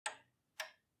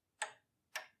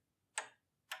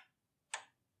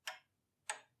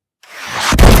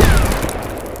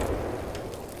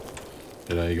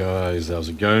G'day guys, how's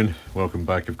it going? Welcome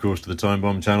back of course to the Time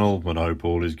Bomb channel, and I hope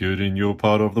all is good in your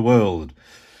part of the world.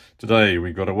 Today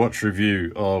we've got a watch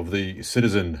review of the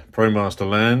Citizen Promaster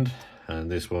Land, and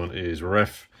this one is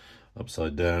ref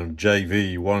upside down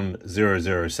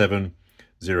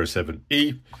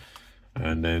JV1007-07E,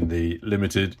 and then the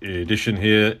limited edition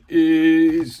here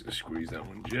is, squeeze that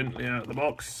one gently out of the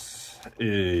box,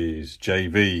 is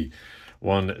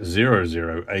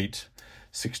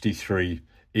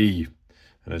JV100863E.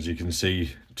 And as you can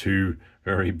see, two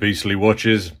very beastly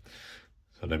watches.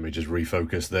 So let me just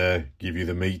refocus there, give you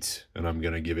the meat, and I'm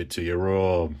going to give it to you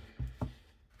raw.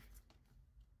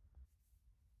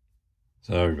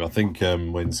 So I think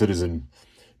when Citizen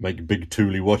make big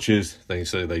tooly watches, they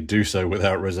say they do so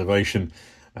without reservation,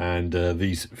 and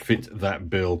these fit that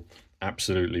bill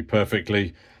absolutely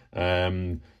perfectly.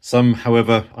 Some,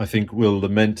 however, I think will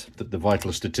lament that the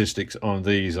vital statistics on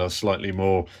these are slightly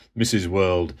more Mrs.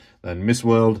 World than Miss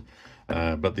World.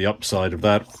 But the upside of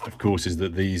that, of course, is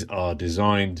that these are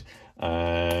designed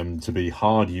to be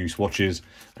hard use watches,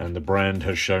 and the brand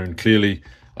has shown clearly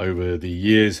over the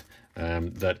years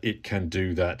that it can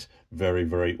do that very,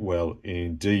 very well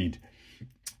indeed.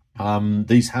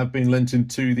 These have been lent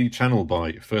into the channel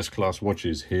by First Class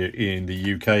Watches here in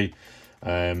the UK.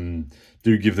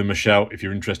 Do give them a shout if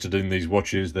you're interested in these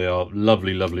watches. They are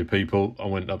lovely, lovely people. I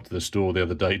went up to the store the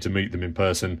other day to meet them in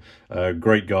person.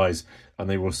 Great guys, and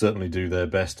they will certainly do their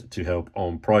best to help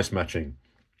on price matching.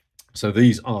 So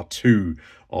these are two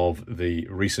of the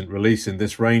recent release in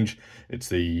this range. It's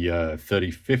the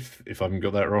 35th, if I haven't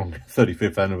got that wrong,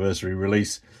 35th anniversary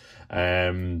release.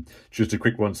 Just a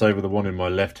quick once over the one in my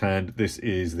left hand. This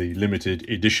is the limited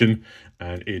edition,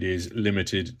 and it is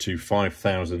limited to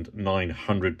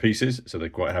 5,900 pieces. So they're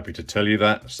quite happy to tell you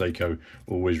that. Seiko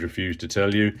always refused to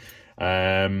tell you.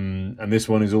 And this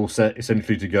one is all set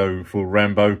essentially to go full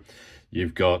Rambo.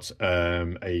 You've got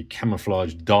a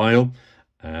camouflage dial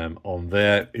on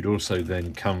there. It also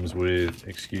then comes with,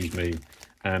 excuse me,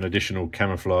 an additional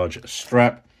camouflage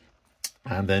strap.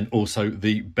 And then also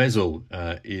the bezel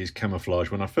is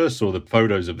camouflage. When I first saw the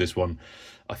photos of this one,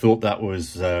 I thought that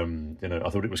was, I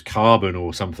thought it was carbon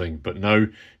or something. But no,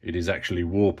 it is actually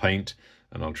war paint.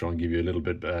 And I'll try and give you a little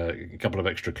bit, a couple of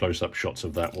extra close-up shots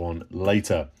of that one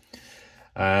later.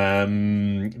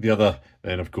 The other,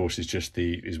 then of course, is just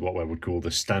is what I would call the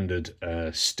standard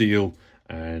steel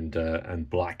and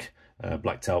black.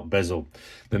 Blacked out bezel.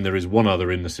 Then there is one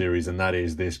other in the series, and that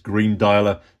is this green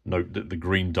dialer. Note that the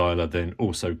green dialer then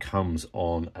also comes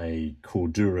on a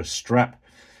Cordura strap,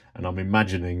 and I'm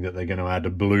imagining that they're going to add a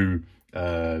blue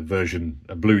version,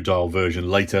 a blue dial version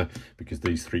later, because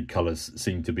these three colors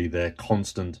seem to be their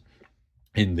constant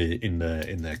in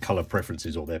their color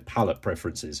preferences or their palette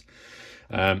preferences.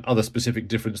 Other specific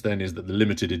difference then is that the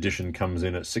limited edition comes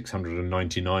in at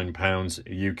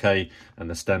 £699 UK, and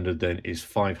the standard then is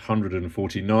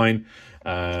 £549.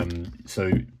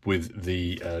 So with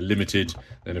the limited,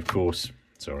 then of course,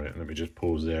 sorry, let me just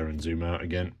pause there and zoom out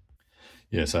again.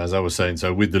 Yes, as I was saying,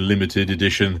 so with the limited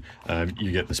edition,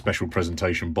 you get the special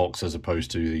presentation box as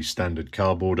opposed to the standard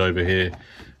cardboard over here.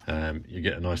 You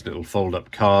get a nice little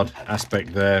fold-up card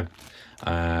aspect there.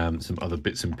 Some other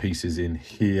bits and pieces in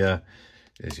here.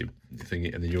 There's your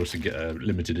thingy, and then you also get a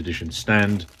limited edition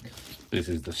stand. This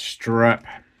is the strap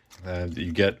that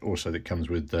you get, also that comes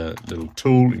with a little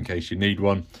tool in case you need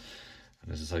one.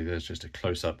 And as I say, there's just a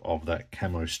close-up of that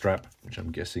camo strap, which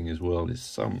I'm guessing as well is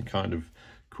some kind of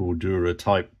Cordura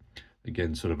type.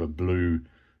 Again, sort of a blue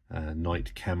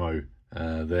night camo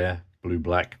there,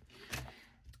 blue-black.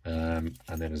 And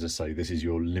then, as I say, this is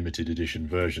your limited edition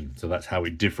version. So that's how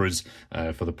it differs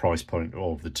for the price point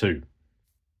of the two.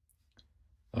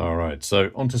 All right,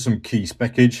 so onto some key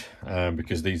speccage,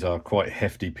 because these are quite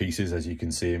hefty pieces, as you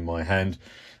can see in my hand.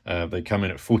 They come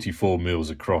in at 44 mils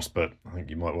across, but I think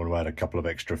you might want to add a couple of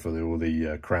extra for all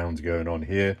the crowns going on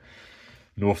here.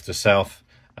 North to south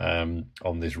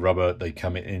on this rubber, they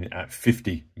come in at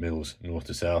 50 mils north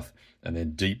to south, and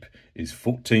then deep is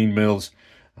 14 mils.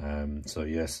 So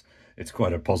yes, it's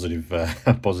quite a positive,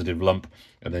 positive lump.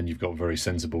 And then you've got very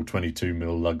sensible 22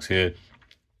 mil lugs here.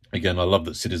 Again, I love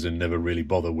that Citizen never really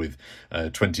bother with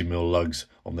 20 mil lugs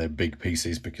on their big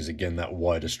pieces, because again, that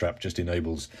wider strap just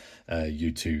enables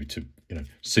you to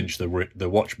cinch the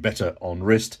watch better on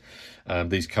wrist.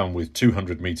 These come with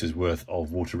 200 meters worth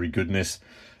of watery goodness,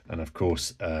 and of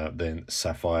course, then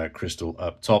sapphire crystal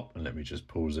up top. And let me just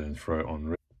pause there and throw it on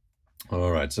wrist.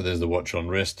 All right, so there's the watch on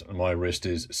wrist. My wrist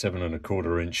is 7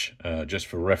 1/4 inch. Just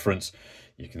for reference,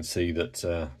 you can see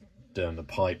that down the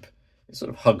pipe, it sort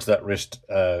of hugs that wrist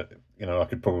you know, I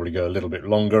could probably go a little bit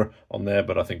longer on there,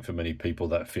 but I think for many people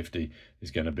that 50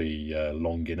 is going to be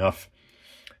long enough.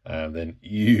 Then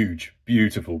huge,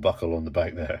 beautiful buckle on the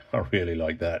back there. I really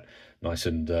like that. Nice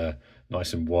and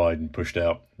wide and pushed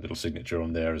out. Little signature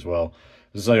on there as well.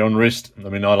 As I say, on wrist, I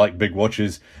mean, I like big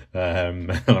watches,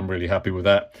 and I'm really happy with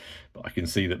that. But I can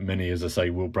see that many, as I say,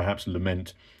 will perhaps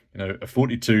lament, you know, a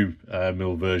 42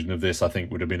 mil version of this, I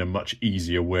think, would have been a much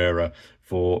easier wearer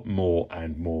for more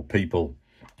and more people.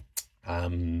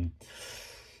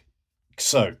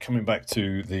 So coming back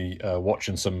to the watch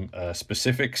and some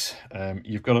specifics,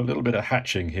 you've got a little bit of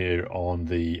hatching here on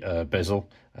the bezel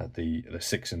at the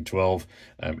 6 and 12.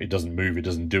 It doesn't move, it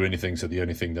doesn't do anything, so the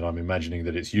only thing that I'm imagining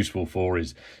that it's useful for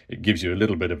is it gives you a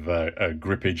little bit of a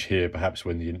grippage here, perhaps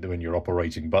when you're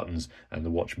operating buttons and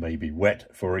the watch may be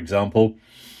wet, for example.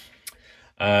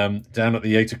 Down at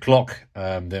the 8 o'clock,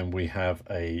 then we have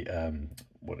a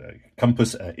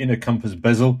compass, inner compass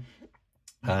bezel.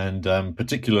 And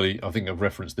particularly, I think I've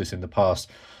referenced this in the past,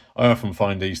 I often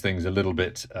find these things a little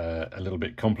bit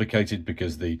complicated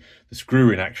because the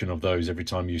screw-in action of those, every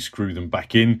time you screw them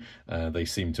back in, they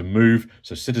seem to move.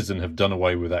 So Citizen have done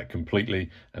away with that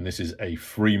completely, and this is a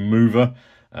free mover,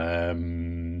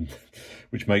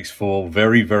 which makes for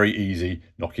very, very easy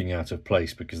knocking out of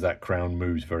place because that crown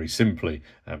moves very simply.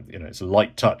 You know, it's a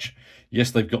light touch. Yes,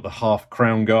 they've got the half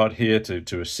crown guard here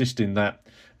to assist in that,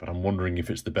 but I'm wondering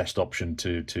if it's the best option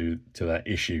to that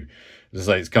issue. As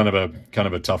I say, it's kind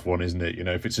of a tough one, isn't it? You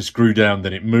know, if it's a screw down,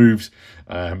 then it moves.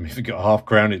 If you've got a half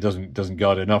crown, it doesn't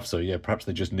guard enough. So yeah, perhaps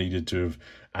they just needed to have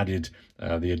added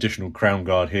the additional crown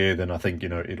guard here. Then I think, you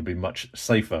know, it'll be much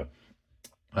safer.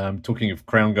 Talking of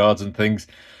crown guards and things,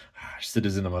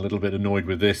 Citizen, I'm a little bit annoyed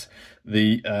with this.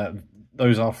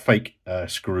 Those are fake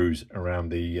screws around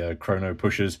the chrono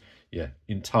pushers. Yeah,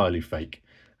 entirely fake.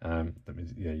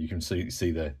 Yeah, you can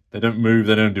see there, they don't move,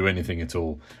 they don't do anything at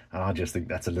all, and I just think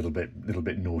that's a little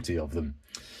bit naughty of them.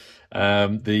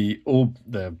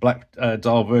 The black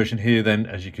dial version here, then,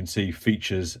 as you can see,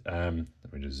 features, let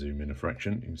me just zoom in a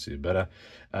fraction, you can see it better.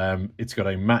 It's got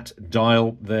a matte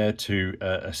dial there to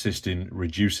assist in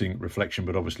reducing reflection,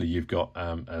 but obviously you've got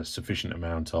a sufficient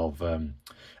amount of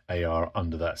AR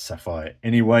under that sapphire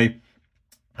anyway.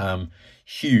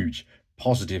 Huge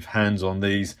positive hands on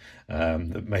these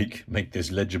that make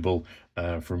this legible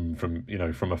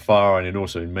from afar, and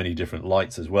also in many different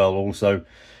lights as well also.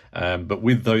 But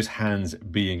with those hands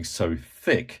being so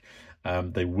thick,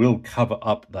 they will cover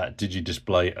up that digi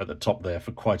display at the top there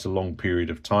for quite a long period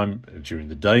of time during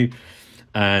the day.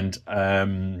 And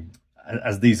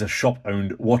as these are shop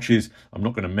owned watches, I'm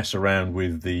not going to mess around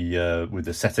with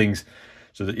the settings.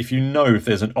 So that if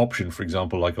there's an option, for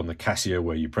example, like on the Casio,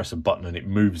 where you press a button and it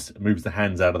moves the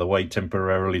hands out of the way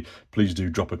temporarily, please do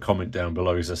drop a comment down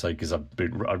below, as I say, because I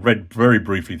read very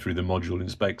briefly through the module in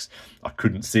specs. I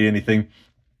couldn't see anything.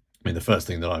 I mean, the first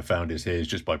thing that I found is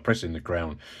just by pressing the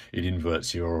crown, it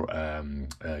inverts your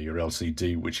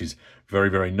LCD, which is very,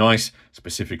 very nice,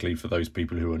 specifically for those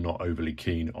people who are not overly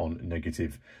keen on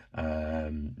negative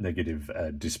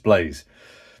displays.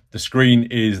 The screen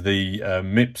is the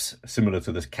MIPS, similar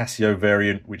to the Casio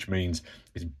variant, which means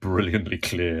it's brilliantly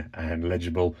clear and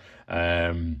legible.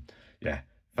 Yeah,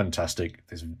 fantastic.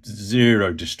 There's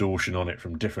zero distortion on it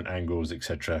from different angles,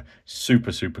 etc.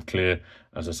 Super, super clear.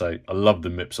 As I say, I love the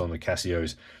MIPS on the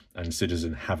Casios, and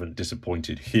Citizen haven't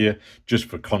disappointed here. Just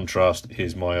for contrast,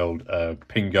 here's my old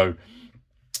Pingo.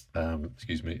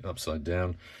 Excuse me, upside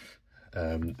down.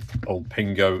 Old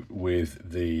Pingo with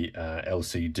the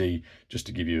LCD, just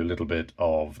to give you a little bit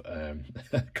of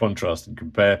contrast and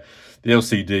compare. The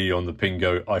LCD on the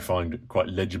Pingo I find quite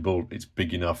legible. It's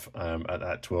big enough at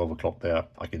that 12 o'clock there.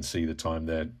 I can see the time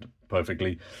there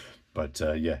perfectly. But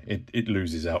yeah, it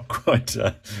loses out quite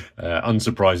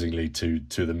unsurprisingly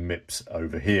to the MIPS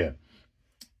over here.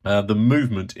 The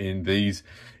movement in these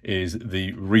is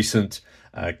the recent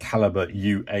Caliber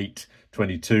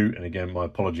U822, and again, my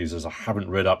apologies as I haven't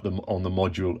read up them on the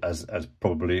module as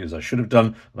probably as I should have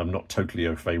done, and I'm not totally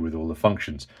au fait with all the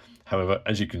functions. However,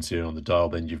 as you can see on the dial,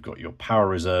 then you've got your power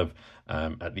reserve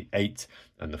at the 8,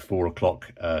 and the 4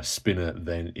 o'clock spinner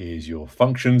then is your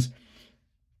functions.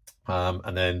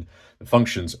 And then the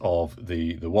functions of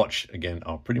the watch again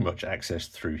are pretty much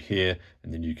accessed through here,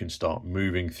 and then you can start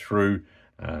moving through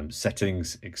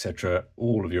settings, etc.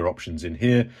 All of your options in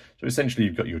here. So essentially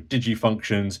you've got your digi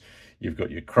functions, you've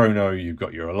got your chrono, you've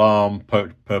got your alarm,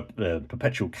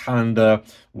 perpetual calendar,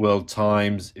 world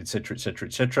times, etc, etc,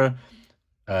 etc.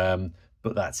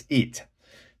 But that's it.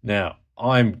 Now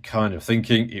I'm kind of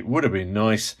thinking it would have been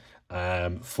nice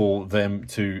for them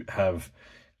to have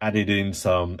added in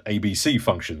some ABC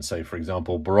functions, say for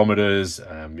example barometers,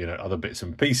 you know, other bits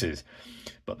and pieces,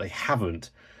 but they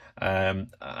haven't.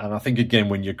 And I think again,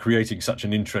 when you're creating such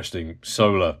an interesting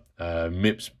solar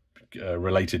MIPS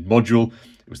related module,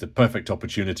 it was the perfect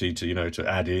opportunity to, you know, to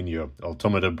add in your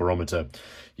altimeter, barometer.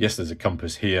 Yes, there's a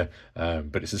compass here,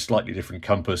 but it's a slightly different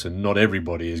compass, and not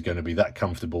everybody is going to be that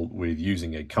comfortable with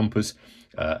using a compass,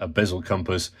 a bezel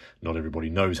compass. Not everybody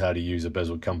knows how to use a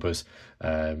bezel compass.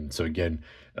 So again,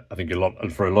 I think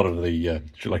for a lot of the,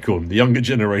 shall I call them, the younger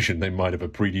generation, they might have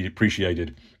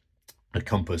appreciated a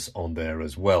compass on there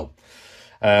as well.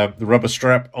 The rubber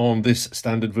strap on this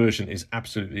standard version is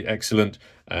absolutely excellent.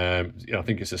 I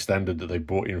think it's a standard that they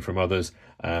brought in from others.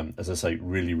 As I say,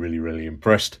 really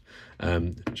impressed.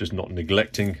 Just not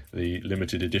neglecting the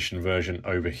limited edition version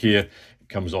over here. It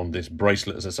comes on this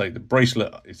bracelet. As I say, the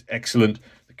bracelet is excellent.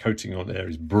 The coating on there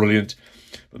is brilliant.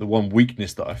 But the one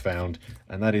weakness that I found,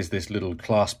 and that is this little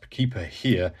clasp keeper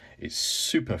here. It's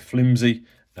super flimsy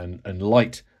and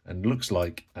light, and looks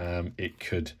like it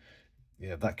could,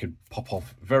 yeah, that could pop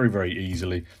off very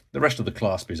easily. The rest of the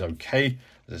clasp is okay.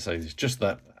 As I say, it's just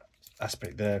that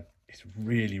aspect there. It's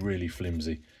really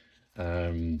flimsy.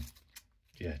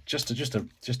 Yeah, just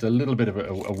a little bit of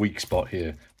a weak spot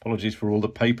here. Apologies for all the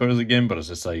papers again, but as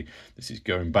I say, this is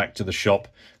going back to the shop,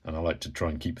 and I like to try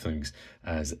and keep things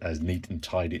as neat and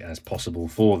tidy as possible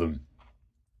for them.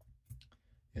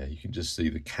 Yeah, you can just see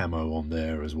the camo on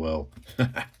there as well.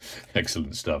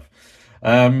 Excellent stuff.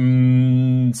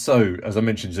 So as I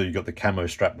mentioned, so you got the camo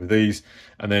strap with these,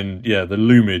 and then yeah, the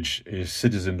lumage is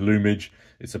Citizen lumage.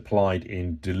 It's applied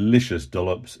in delicious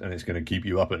dollops, and it's going to keep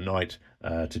you up at night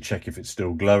to check if it's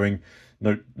still glowing.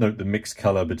 Note the mixed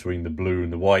color between the blue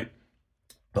and the white.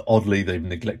 But oddly, they've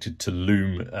neglected to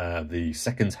lume the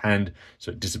seconds hand,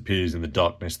 so it disappears in the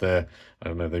darkness there. I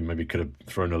don't know, they maybe could have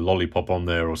thrown a lollipop on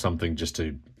there or something just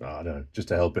to, I don't know, just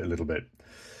to help it a little bit.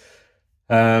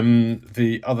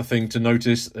 The other thing to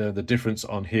notice, the difference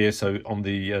on here, so on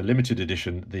the limited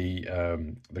edition,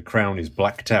 the crown is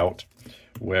blacked out,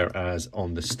 whereas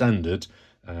on the standard,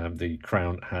 the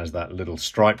crown has that little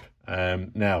stripe.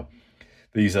 Now,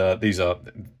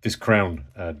 this crown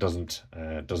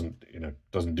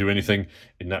doesn't do anything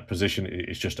in that position.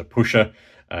 It's just a pusher.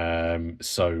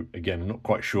 So again, I'm not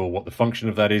quite sure what the function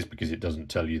of that is, because it doesn't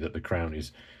tell you that the crown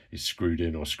is screwed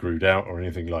in or screwed out or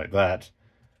anything like that.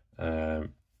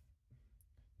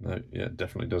 No, yeah, it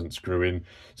definitely doesn't screw in.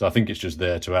 So I think it's just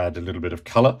there to add a little bit of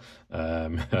colour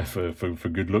for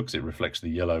good looks. It reflects the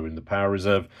yellow in the power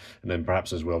reserve, and then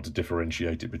perhaps as well to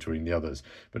differentiate it between the others.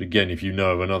 But again, if you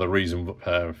know of another reason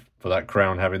for that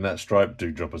crown having that stripe,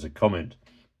 do drop us a comment.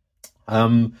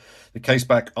 The case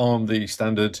back on the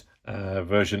standard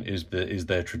version is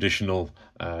their traditional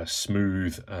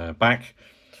smooth back,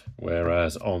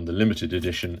 whereas on the limited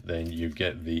edition, then you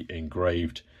get the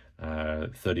engraved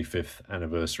 35th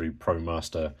anniversary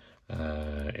Promaster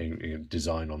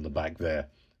design on the back there.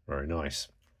 Very nice.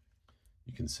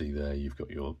 You can see there you've got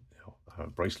your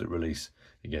bracelet release.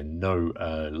 Again, no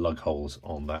lug holes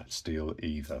on that steel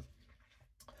either.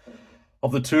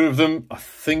 Of the two of them, I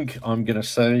think I'm going to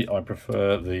say I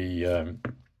prefer the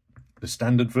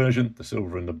standard version, the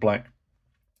silver and the black,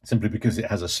 simply because it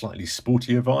has a slightly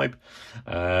sportier vibe.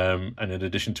 And in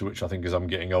addition to which, I think as I'm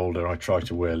getting older, I try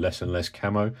to wear less and less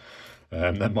camo.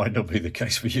 That might not be the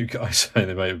case for you guys, so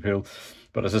they may appeal.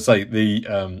 But as I say,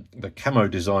 the camo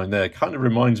design there kind of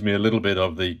reminds me a little bit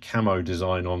of the camo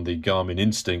design on the Garmin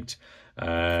Instinct.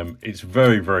 It's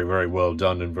very well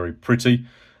done and very pretty.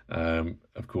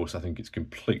 Of course, I think it's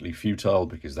completely futile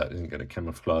because that isn't going to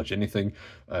camouflage anything.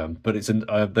 But it's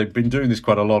they've been doing this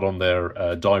quite a lot on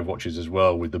their dive watches as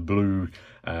well, with the blue,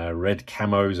 red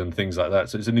camos and things like that.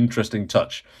 So it's an interesting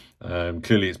touch.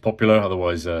 Clearly it's popular,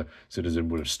 otherwise Citizen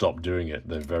would have stopped doing it.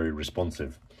 They're very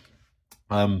responsive.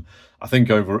 I think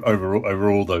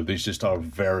overall though, these just are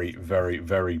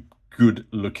very good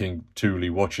looking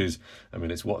Thule watches. I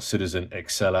mean, it's what Citizen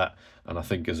excel at, and I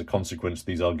think as a consequence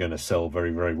these are going to sell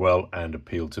very well and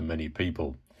appeal to many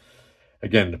people.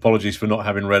 Again, apologies for not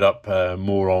having read up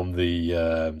more on the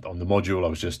module. I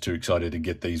was just too excited to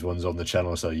get these ones on the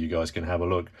channel so you guys can have a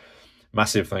look.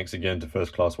 Massive thanks again to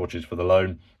First Class Watches for the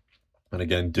loan. And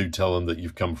again, do tell them that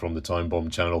you've come from the Time Bomb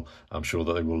channel. I'm sure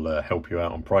that they will help you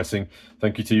out on pricing.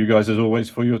 Thank you to you guys as always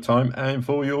for your time and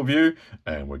for your view.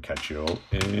 And we'll catch you all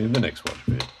in the next watch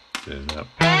video. Cheers now.